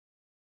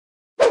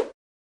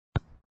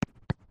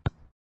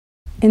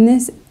In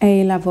this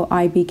A-level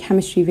IB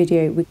chemistry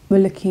video, we're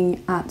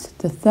looking at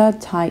the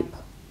third type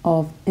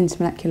of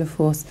intermolecular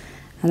force,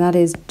 and that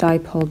is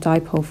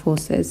dipole-dipole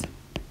forces.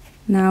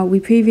 Now,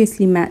 we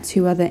previously met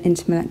two other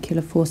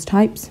intermolecular force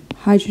types,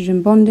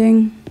 hydrogen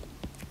bonding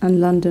and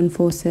London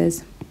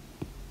forces.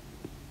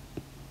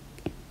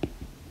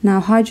 Now,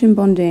 hydrogen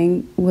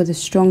bonding were the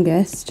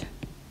strongest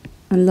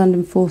and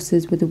London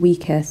forces were the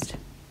weakest,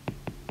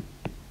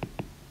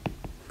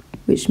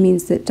 which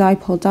means that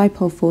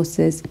dipole-dipole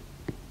forces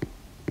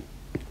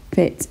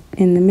fit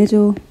in the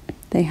middle,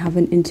 they have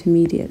an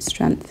intermediate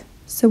strength.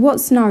 So what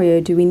scenario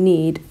do we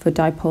need for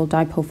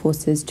dipole-dipole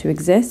forces to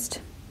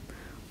exist?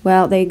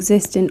 Well, they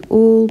exist in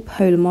all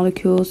polar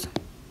molecules,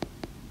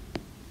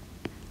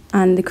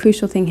 and the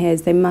crucial thing here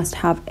is they must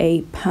have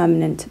a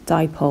permanent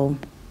dipole.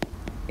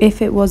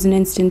 If it was an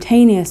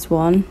instantaneous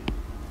one,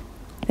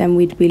 then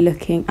we'd be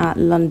looking at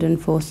London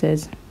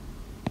forces.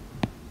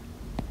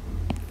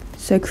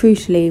 So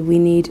crucially, we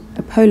need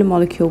a polar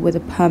molecule with a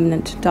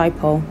permanent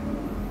dipole.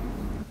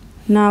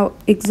 Now,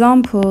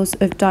 examples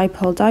of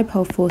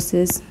dipole-dipole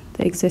forces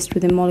that exist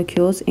within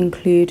molecules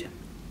include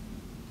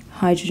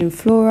hydrogen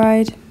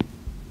fluoride,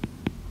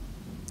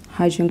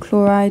 hydrogen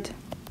chloride,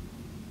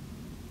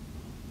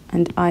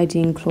 and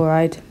iodine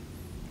chloride.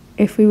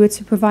 If we were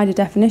to provide a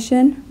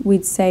definition,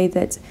 we'd say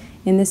that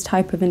in this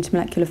type of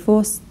intermolecular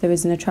force, there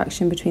is an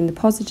attraction between the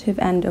positive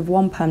end of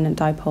one permanent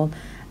dipole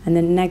and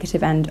the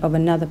negative end of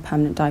another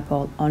permanent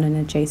dipole on an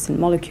adjacent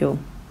molecule.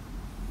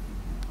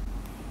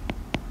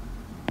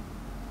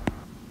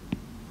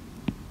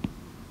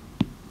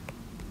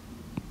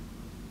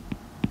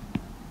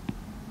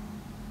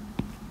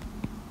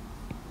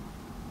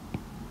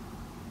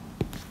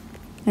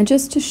 And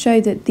just to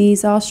show that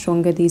these are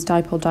stronger, these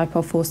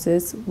dipole-dipole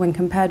forces, when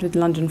compared with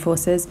London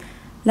forces,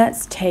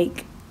 let's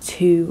take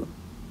two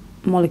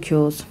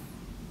molecules.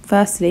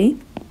 Firstly,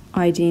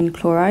 iodine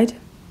chloride,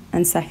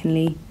 and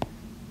secondly,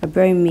 a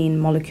bromine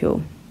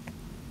molecule.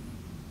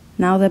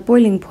 Now their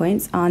boiling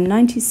points are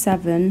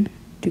 97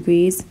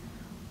 degrees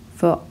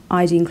for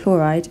iodine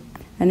chloride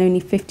and only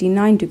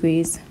 59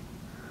 degrees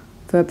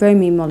for a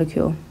bromine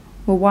molecule.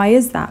 Well, why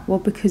is that? Well,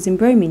 because in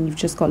bromine you've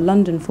just got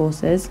London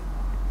forces,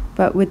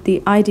 but with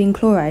the iodine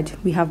chloride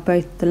we have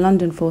both the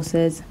London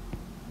forces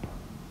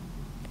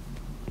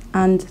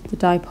and the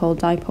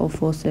dipole-dipole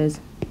forces.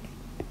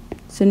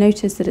 So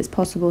notice that it's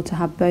possible to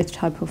have both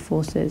types of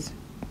forces.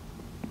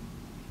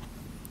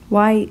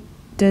 Why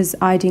does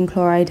iodine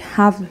chloride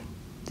have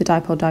the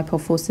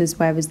dipole-dipole forces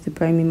whereas the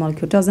bromine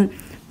molecule doesn't?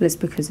 Well, it's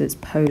because it's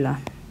polar.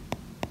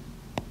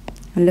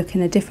 And look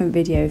in a different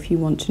video if you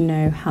want to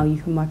know how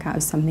you can work out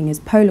if something is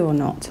polar or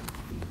not.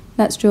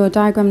 Let's draw a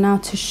diagram now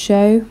to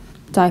show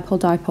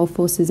dipole-dipole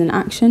forces in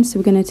action. So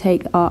we're going to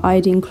take our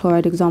iodine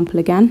chloride example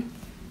again.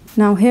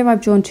 Now here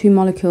I've drawn two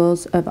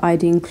molecules of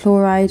iodine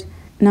chloride.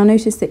 Now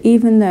notice that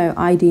even though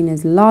iodine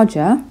is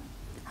larger,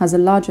 has a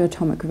larger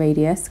atomic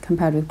radius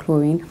compared with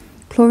chlorine,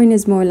 chlorine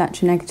is more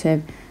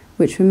electronegative,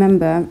 which,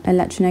 remember,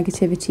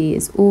 electronegativity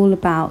is all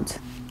about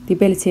the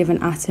ability of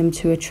an atom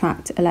to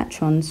attract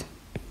electrons.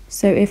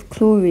 So if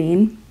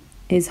chlorine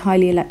is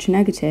highly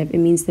electronegative, it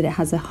means that it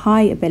has a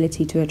high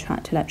ability to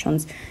attract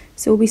electrons,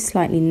 so it will be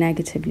slightly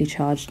negatively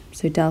charged,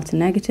 so delta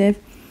negative,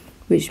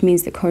 which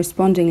means that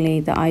correspondingly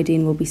the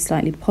iodine will be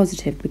slightly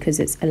positive because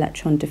it's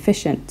electron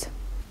deficient.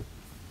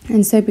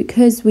 And so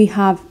because we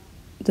have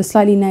the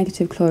slightly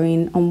negative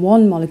chlorine on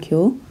one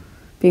molecule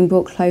being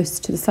brought close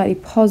to the slightly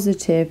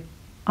positive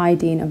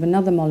iodine of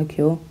another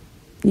molecule,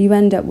 you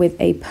end up with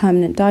a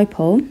permanent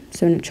dipole,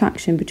 so an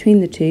attraction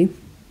between the two.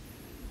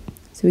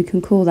 So we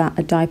can call that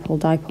a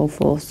dipole-dipole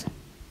force.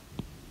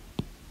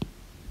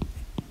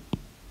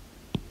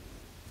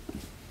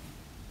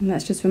 And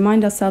let's just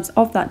remind ourselves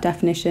of that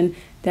definition.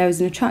 There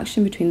is an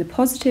attraction between the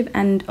positive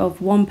end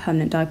of one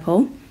permanent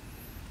dipole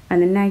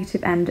and the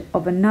negative end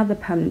of another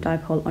permanent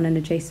dipole on an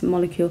adjacent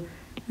molecule.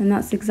 And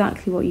that's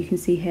exactly what you can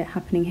see here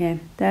happening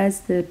here. There's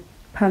the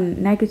permanent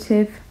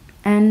negative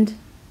end,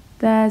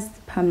 there's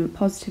the permanent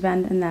positive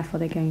end, and therefore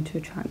they're going to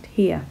attract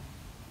here.